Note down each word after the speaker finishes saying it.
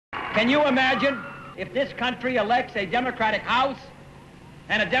Can you imagine if this country elects a Democratic House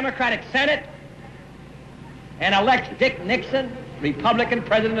and a Democratic Senate and elects Dick Nixon, Republican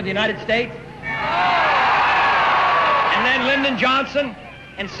President of the United States? And then Lyndon Johnson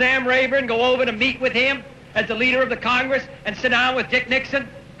and Sam Rayburn go over to meet with him as the leader of the Congress and sit down with Dick Nixon,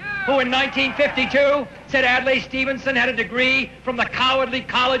 who in 1952 said Adlai Stevenson had a degree from the Cowardly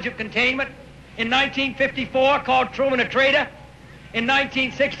College of Containment. In 1954 called Truman a traitor. In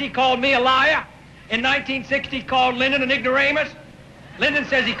 1960 called me a liar. In 1960 called Lyndon an ignoramus. Lyndon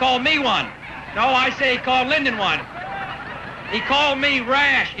says he called me one. No, I say he called Lyndon one. He called me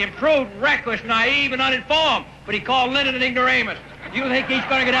rash, imprudent, reckless, naive, and uninformed, but he called Lyndon an ignoramus. You think he's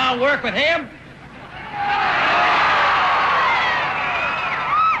going to go down and work with him?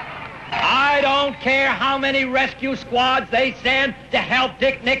 I don't care how many rescue squads they send to help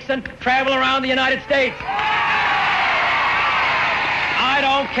Dick Nixon travel around the United States. I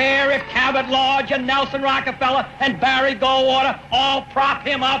don't care if Cabot Lodge and Nelson Rockefeller and Barry Goldwater all prop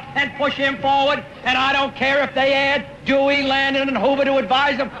him up and push him forward. And I don't care if they add Dewey, Landon, and Hoover to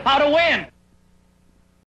advise them how to win.